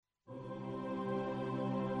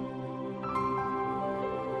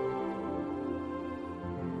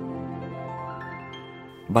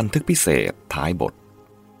บันทึกพิเศษท้ายบท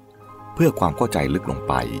เพื่อความเข้าใจลึกลง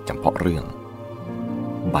ไปจำเพาะเรื่อง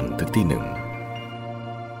บันทึกที่ 1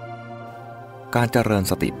การเจริญ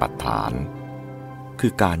สติปัฏฐานคื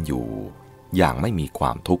อการอยู่อย่างไม่มีคว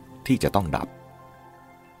ามทุกข์ที่จะต้องดับ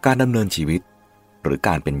การดำเนินชีวิตหรือก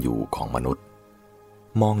ารเป็นอยู่ของมนุษย์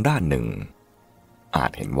มองด้านหนึ่งอา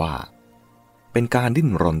จเห็นว่าเป็นการดิ้น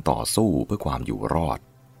รนต่อสู้เพื่อความอยู่รอด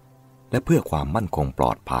และเพื่อความมั่นคงปล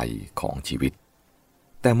อดภัยของชีวิต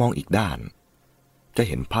แต่มองอีกด้านจะ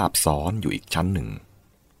เห็นภาพซ้อนอยู่อีกชั้นหนึ่ง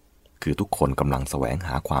คือทุกคนกำลังแสวงห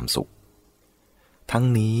าความสุขทั้ง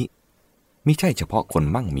นี้มิใช่เฉพาะคน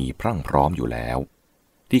มั่งมีพรั่งพร้อมอยู่แล้ว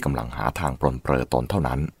ที่กำลังหาทางปรนเปรอตนเท่า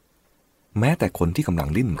นั้นแม้แต่คนที่กำลัง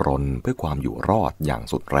ดิ้นรนเพื่อความอยู่รอดอย่าง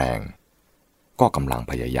สุดแรงก็กำลัง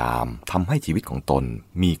พยายามทำให้ชีวิตของตน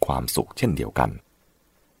มีความสุขเช่นเดียวกัน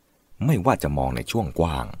ไม่ว่าจะมองในช่วงก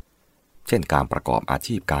ว้างเช่นการประกอบอา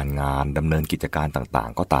ชีพการงานดำเนินกิจการต่า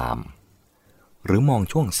งๆก็ตามหรือมอง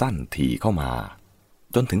ช่วงสั้นถี่เข้ามา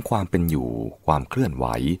จนถึงความเป็นอยู่ความเคลื่อนไหว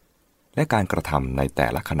และการกระทำในแต่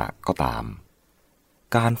ละขณะก็ตาม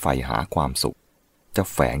การใฝ่หาความสุขจะ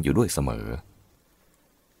แฝงอยู่ด้วยเสมอ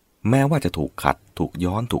แม้ว่าจะถูกขัดถูก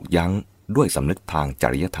ย้อนถูกยั้งด้วยสำนึกทางจ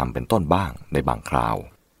ริยธรรมเป็นต้นบ้างในบางคราว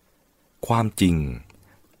ความจริง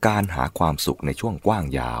การหาความสุขในช่วงกว้าง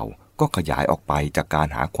ยาวก็ขยายออกไปจากการ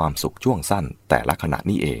หาความสุขช่วงสั้นแต่ละขณะ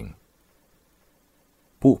นี้เอง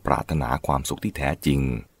ผู้ปรารถนาความสุขที่แท้จริง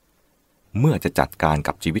เมื่อจะจัดการ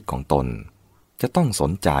กับชีวิตของตนจะต้องส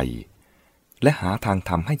นใจและหาทาง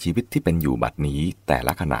ทำให้ชีวิตที่เป็นอยู่บัดนี้แต่ล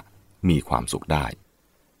ะขณะมีความสุขได้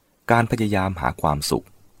การพยายามหาความสุข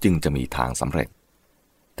จึงจะมีทางสำเร็จ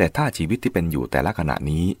แต่ถ้าชีวิตที่เป็นอยู่แต่ละขณะ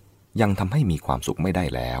นี้ยังทำให้มีความสุขไม่ได้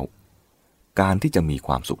แล้วการที่จะมีค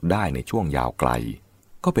วามสุขได้ในช่วงยาวไกล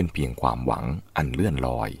ก็เป็นเพียงความหวังอันเลื่อนล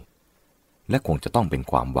อยและคงจะต้องเป็น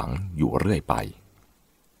ความหวังอยู่เรื่อยไป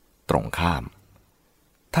ตรงข้าม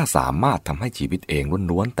ถ้าสามารถทำให้ชีวิตเอง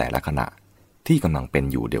ล้วนๆแต่ละขณะที่กำลังเป็น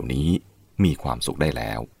อยู่เดี๋ยวนี้มีความสุขได้แ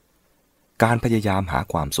ล้วการพยายามหา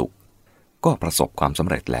ความสุขก็ประสบความสำ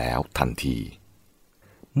เร็จแล้วทันที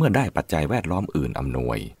เมื่อได้ปัจจัยแวดล้อมอื่นอำน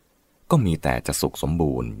วยก็มีแต่จะสุขสม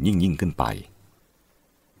บูรณ์ยิ่งขึ้นไป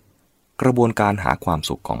กระบวนการหาความ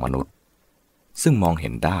สุขของมนุษย์ซึ่งมองเห็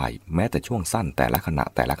นได้แม้แต่ช่วงสั้นแต่ละข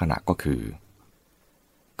ณะก็คือ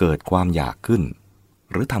เกิดความอยากขึ้น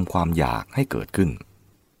หรือทำความอยากให้เกิดขึ้น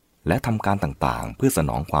และทำการต่างๆเพื่อส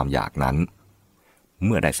นองความอยากนั้นเ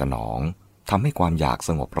มื่อได้สนองทำให้ความอยากส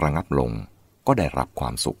งบระงับลงก็ได้รับควา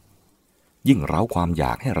มสุขยิ่งเร้าความอย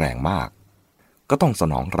ากให้แรงมากก็ต้องส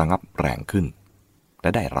นองระงับแรงขึ้นและ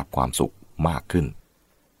ได้รับความสุขมากขึ้น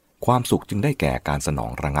ความสุขจึงได้แก่การสนอ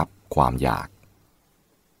งระงับความอยาก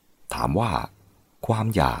ถามว่าความ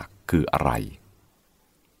อยากคืออะไร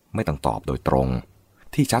ไม่ต้องตอบโดยตรง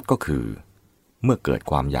ที่ชัดก็คือเมื่อเกิด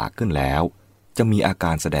ความอยากขึ้นแล้วจะมีอาก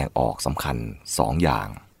ารแสดงออกสำคัญ2 อย่าง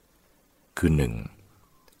คือ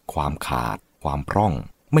 1. ความขาดความพร่อง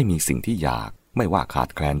ไม่มีสิ่งที่อยากไม่ว่าขาด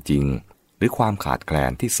แคลนจริงหรือความขาดแคล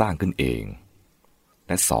นที่สร้างขึ้นเองแ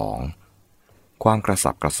ละ 2. ความกระ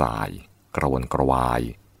สับกระส่ายกระวนกระวาย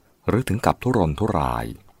หรือถึงกับทุรนทุราย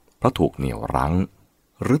เพราะถูกเหนี่ยวรั้ง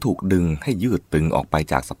หรือถูกดึงให้ยืดตึงออกไป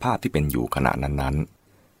จากสภาพที่เป็นอยู่ขณะนั้น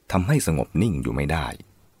ๆทำให้สงบนิ่งอยู่ไม่ได้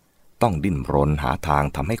ต้องดิ้นรนหาทาง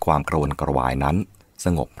ทำให้ความกระวนกระวายนั้นส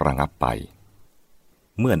งบระงับไป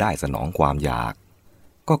เมื่อได้สนองความอยาก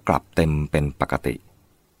ก็กลับเต็มเป็นปกติ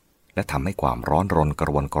และทำให้ความร้อนรนกร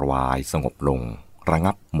ะวนกระวายสงบลงระ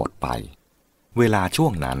งับหมดไปเวลาช่ว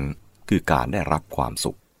งนั้นคือการได้รับความ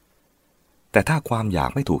สุขแต่ถ้าความอยาก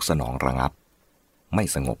ไม่ถูกสนองระงับไม่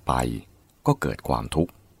สงบไปก็เกิดความทุก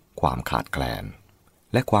ข์ความขาดแคลน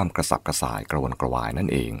และความกระสับกระส่ายกระวนกระวายนั่น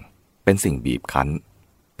เองเป็นสิ่งบีบคั้น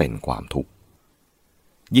เป็นความทุกข์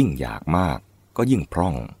ยิ่งอยากมากก็ยิ่งพร่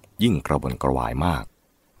องยิ่งกระวนกระวายมาก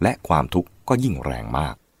และความทุกข์ก็ยิ่งแรงมา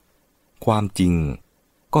กความจริง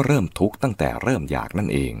ก็เริ่มทุกข์ตั้งแต่เริ่มอยากนั่น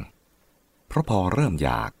เองเพราะพอเริ่มอย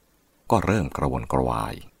ากก็เริ่มกระวนกระวา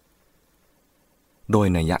ยโดย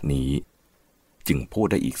นัยนี้จึงพูด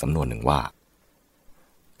ได้อีกสำนวนหนึ่งว่า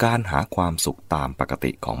การหาความสุขตามปก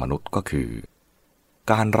ติของมนุษย์ก็คือ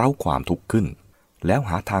การเร้าความทุกข์ขึ้นแล้ว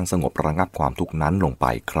หาทางสงบระงับความทุกข์นั้นลงไป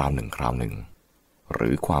คราวหนึ่งหรื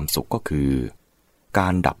อความสุขก็คือกา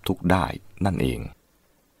รดับทุกข์ได้นั่นเอง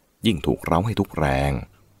ยิ่งถูกเร้าให้ทุกข์แรง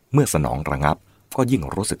เมื่อสนองระงับก็ยิ่ง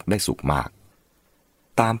รู้สึกได้สุขมาก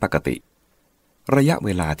ตามปกติระยะเว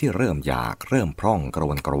ลาที่เริ่มอยากเริ่มพร่องกระ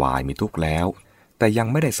วนกระวายมีทุกข์แล้วแต่ยัง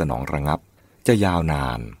ไม่ได้สนองระงับจะยาวนา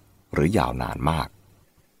นหรือยาวนานมาก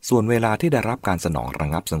ส่วนเวลาที่ได้รับการสนองระ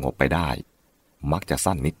งับสงบไปได้มักจะ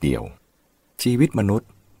สั้นนิดเดียวชีวิตมนุษย์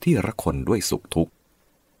ที่ระคนด้วยสุขทุกข์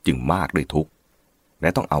จึงมากด้วยทุกข์ และ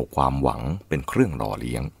ต้องเอาความหวังเป็นเครื่องหล่อเ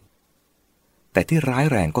ลี้ยงแต่ที่ร้าย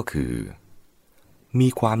แรงก็คือมี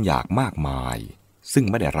ความอยากมากมายซึ่ง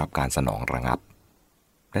ไม่ได้รับการสนองระงับ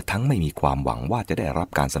และทั้งไม่มีความหวังว่าจะได้รับ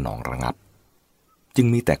การสนองระงับจึง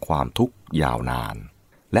มีแต่ความทุกข์ยาวนาน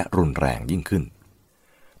และรุนแรงยิ่งขึ้น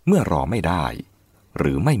เมื่อรอไม่ได้ห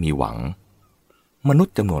รือไม่มีหวังมนุษ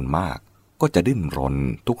ย์จำนวนมากก็จะดิ้นรน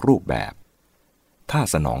ทุกรูปแบบถ้า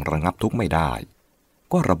สนองระงับทุกข์ไม่ได้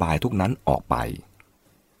ก็ระบายทุกข์นั้นออกไป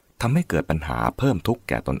ทำให้เกิดปัญหาเพิ่มทุกข์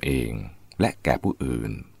แก่ตนเองและแก่ผู้อื่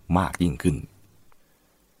นมากยิ่งขึ้น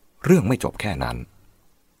เรื่องไม่จบแค่นั้น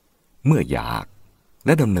เมื่ออยากแล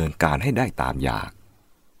ะดำเนินการให้ได้ตามอยาก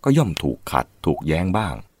ก็ย่อมถูกขัดถูกแย้งบ้า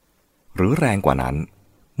งหรือแรงกว่านั้น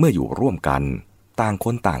เมื่ออยู่ร่วมกันต่างค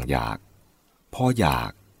นต่างอยากพออยา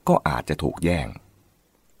กก็อาจจะถูกแย่ง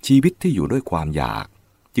ชีวิตที่อยู่ด้วยความอยาก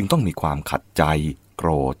จึงต้องมีความขัดใจโกร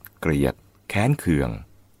ธเกลียดแค้นเคือง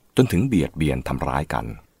จนถึงเบียดเบียนทำร้ายกัน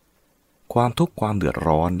ความทุกข์ความเดือด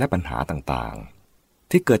ร้อนและปัญหาต่างๆ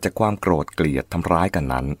ที่เกิดจากความโกรธเกลียดทำร้ายกัน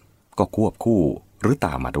นั้นก็ควบคู่หรือต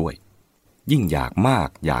ามมาด้วยยิ่งอยากมาก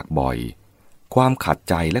อยากบ่อยความขัด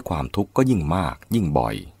ใจและความทุกข์ก็ยิ่งมากยิ่งบ่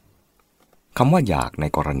อยคำว่าอยากใน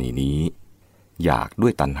กรณีนี้อยากด้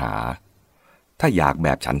วยตัณหาถ้าอยากแบ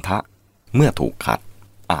บฉันทะเมื่อถูกขัด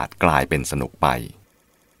อาจกลายเป็นสนุกไป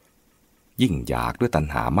ยิ่งอยากด้วยตัณ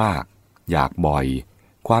หามากอยากบ่อย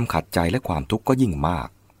ความขัดใจและความทุกข์ก็ยิ่งมาก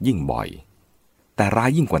ยิ่งบ่อยแต่ร้าย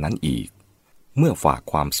ยิ่งกว่านั้นอีกเมื่อฝาก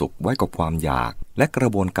ความสุขไว้กับความอยากและกระ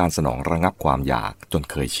บวนการสนองระงับความอยากจน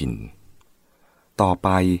เคยชินต่อไป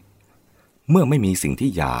เมื่อไม่มีสิ่ง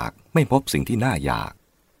ที่อยากไม่พบสิ่งที่น่าอยาก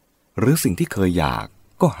หรือสิ่งที่เคยอยาก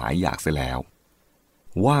ก็หายอยากเสียแล้ว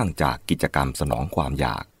ว่างจากกิจกรรมสนองความอย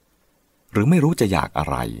ากหรือไม่รู้จะอยากอะ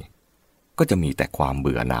ไรก็จะมีแต่ความเ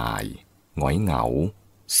บื่อหน่ายหงอยเหงา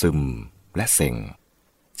ซึมและเซ็ง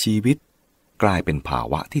ชีวิตกลายเป็นภา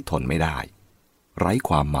วะที่ทนไม่ได้ไร้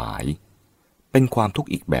ความหมายเป็นความทุกข์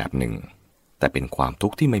อีกแบบหนึ่งแต่เป็นความทุ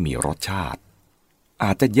กข์ที่ไม่มีรสชาติอ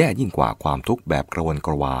าจจะแย่ยิ่งกว่าความทุกข์แบบกระวนก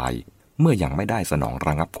ระวายเมื่อยังไม่ได้สนองร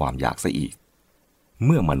ะงับความอยากซะอีกเ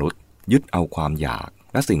มื่อมนุษย์ยึดเอาความอยาก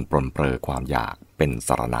และสิ่งปรนเปรอความอยากเป็นส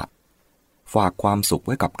รณะฝากความสุขไ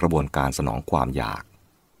ว้กับกระบวนการสนองความอยาก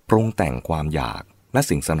ปรุงแต่งความอยากและ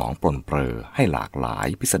สิ่งสนองปรนเปรอให้หลากหลาย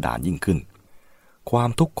พิสดารยิ่งขึ้นความ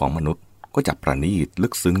ทุกข์ของมนุษย์ก็จะประณีตลึ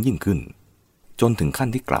กซึ้งยิ่งขึ้นจนถึงขั้น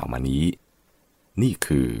ที่กล่าวมานี้นี่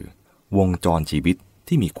คือวงจรชีวิต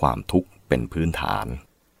ที่มีความทุกข์เป็นพื้นฐาน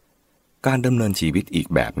การดำเนินชีวิตอีก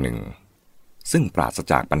แบบหนึ่งซึ่งปราศ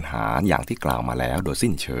จากปัญหาอย่างที่กล่าวมาแล้วโดย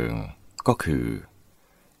สิ้นเชิงก็คือ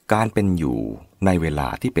การเป็นอยู่ในเวลา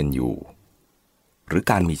ที่เป็นอยู่หรือ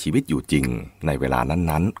การมีชีวิตอยู่จริงในเวลา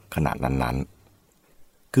นั้นๆขณะนั้น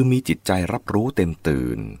ๆคือมีจิตใจรับรู้เต็มตื่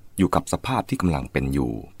นอยู่กับสภาพที่กำลังเป็นอ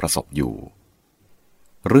ยู่ประสบอยู่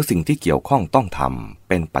หรือสิ่งที่เกี่ยวข้องต้องทำ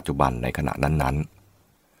เป็นปัจจุบันในขณะนั้น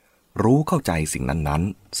ๆรู้เข้าใจสิ่งนั้น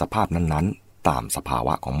ๆสภาพนั้นๆตามสภาว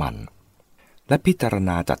ะของมันและพิจาร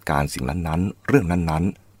ณาจัดการสิ่งนั้นๆเรื่องนั้น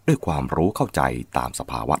ๆด้วยความรู้เข้าใจตามส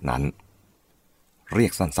ภาวะนั้นเรีย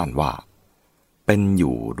กสั้นๆว่าเป็นอ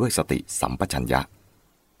ยู่ด้วยสติสัมปชัญญะ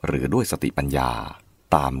หรือด้วยสติปัญญา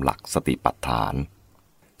ตามหลักสติปัฏฐาน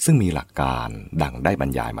ซึ่งมีหลักการดังได้บรร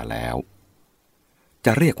ยายมาแล้วจ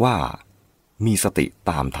ะเรียกว่ามีสติ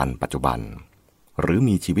ตามทันปัจจุบันหรือ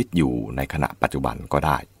มีชีวิตอยู่ในขณะปัจจุบันก็ไ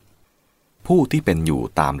ด้ผู้ที่เป็นอยู่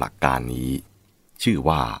ตามหลักการนี้ชื่อ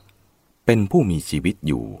ว่าเป็นผู้มีชีวิต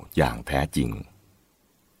อยู่อย่างแท้จริง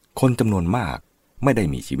คนจำนวนมากไม่ได้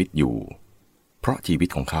มีชีวิตอยู่เพราะชีวิต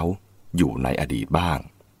ของเขาอยู่ในอดีตบ้าง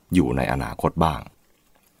อยู่ในอนาคตบ้าง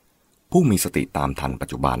ผู้มีสติตามทันปัจ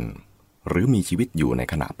จุบันหรือมีชีวิตอยู่ใน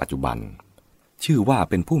ขณะปัจจุบันชื่อว่า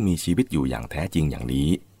เป็นผู้มีชีวิตอยู่อย่างแท้จริงอย่างนี้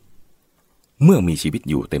เมื่อมีชีวิต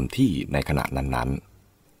อยู่เต็มที่ในขณะนั้น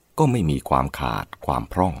ๆก็ไม่มีความขาดความ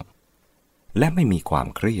พร่องและไม่มีความ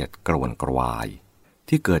เครียดกระวนกระวาย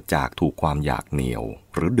ที่เกิดจากถูกความอยากเหนี่ยว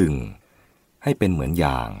หรือดึงให้เป็นเหมือนย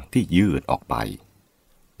างที่ยืดออกไป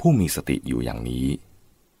ผู้มีสติอยู่อย่างนี้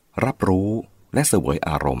รับรู้และเสวยอ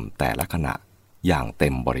ารมณ์แต่ละขณะอย่างเต็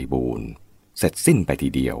มบริบูรณ์เสร็จสิ้นไปที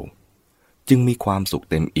เดียวจึงมีความสุข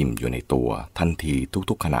เต็มอิ่มอยู่ในตัวทันที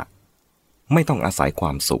ทุกๆขณะไม่ต้องอาศัยคว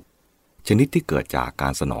ามสุขชนิดที่เกิดจากกา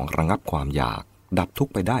รสนองระงับความอยากดับทุก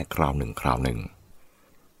ข์ไปได้คราวหนึ่งคราวหนึ่ง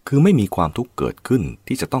คือไม่มีความทุกข์เกิดขึ้น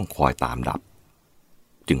ที่จะต้องคอยตามดับ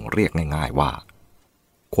จึงเรียกง่ายๆว่า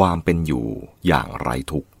ความเป็นอยู่อย่างไร้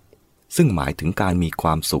ทุกข์ซึ่งหมายถึงการมีคว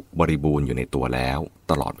ามสุขบริบูรณ์อยู่ในตัวแล้ว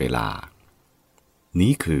ตลอดเวลา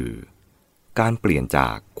นี้คือการเปลี่ยนจา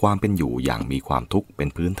กความเป็นอยู่อย่างมีความทุกข์เป็น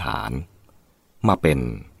พื้นฐานมาเป็น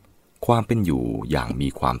ความเป็นอยู่อย่างมี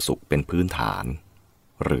ความสุขเป็นพื้นฐาน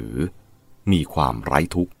หรือ มีความไร้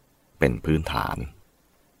ทุกข์เป็นพื้นฐาน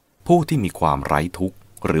ผู้ที่มีความไร้ทุกข์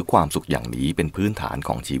หรือความสุขอย่างนี้เป็นพื้นฐานข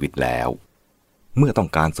องชีวิตแล้วเมื่อต้อง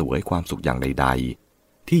การเสวยความสุขอย่างใด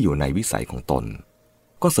ๆที่อยู่ในวิสัยของตน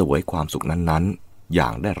ก็เสวยความสุขนั้นๆอย่า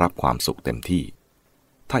งได้รับความสุขเต็มที่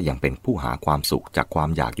ถ้ายังเป็นผู้หาความสุขจากความ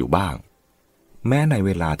อยากอยู่บ้างแม้ในเว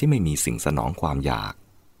ลาที่ไม่มีสิ่งสนองความอยาก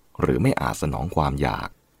หรือไม่อาจสนองความอยาก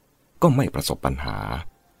ก็ไม่ประสบปัญหา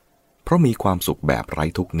เพราะมีความสุขแบบไร้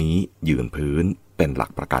ทุกข์นี้ยืนพื้นเป็นหลั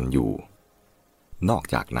กประกันอยู่นอก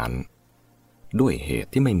จากนั้นด้วยเหตุ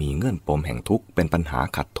ที่ไม่มีเงื่อนปมแห่งทุกข์เป็นปัญหา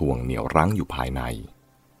ขัดทวงเหนี่ยวรั้งอยู่ภายใน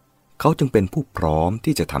เขาจึงเป็นผู้พร้อม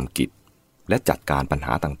ที่จะทำกิจและจัดการปัญห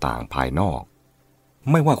าต่างๆภายนอก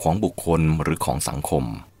ไม่ว่าของบุคคลหรือของสังคม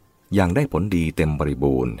อย่างได้ผลดีเต็มบริ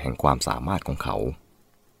บูรณ์แห่งความสามารถของเขา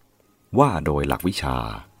ว่าโดยหลักวิชา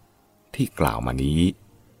ที่กล่าวมานี้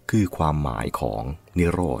คือความหมายของนิ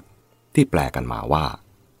โรธที่แปลกันมาว่า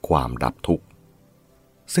ความดับทุกข์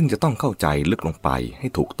ซึ่งจะต้องเข้าใจลึกลงไปให้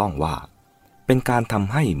ถูกต้องว่าเป็นการท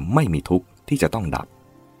ำให้ไม่มีทุกข์ที่จะต้องดับ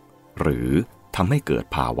หรือทำให้เกิด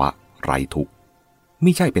ภาวะไร้ทุกข์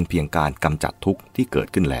มิใช่เป็นเพียงการกำจัดทุกข์ที่เกิด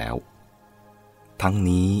ขึ้นแล้วทั้ง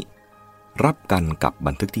นี้รับกันกับ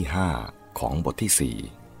บันทึกที่5ของบทที่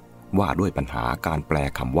4ว่าด้วยปัญหาการแปล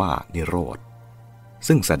คำว่านิโรธ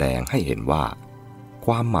ซึ่งแสดงให้เห็นว่าค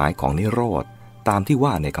วามหมายของนิโรธตามที่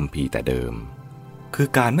ว่าในคัมภีร์แต่เดิมคือ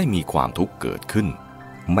การไม่มีความทุกข์เกิดขึ้น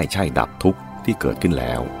ไม่ใช่ดับทุกข์ที่เกิดขึ้นแ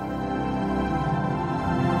ล้ว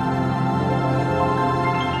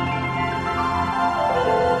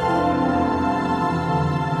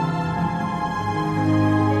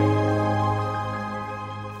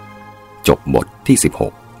จบบทที่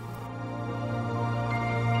16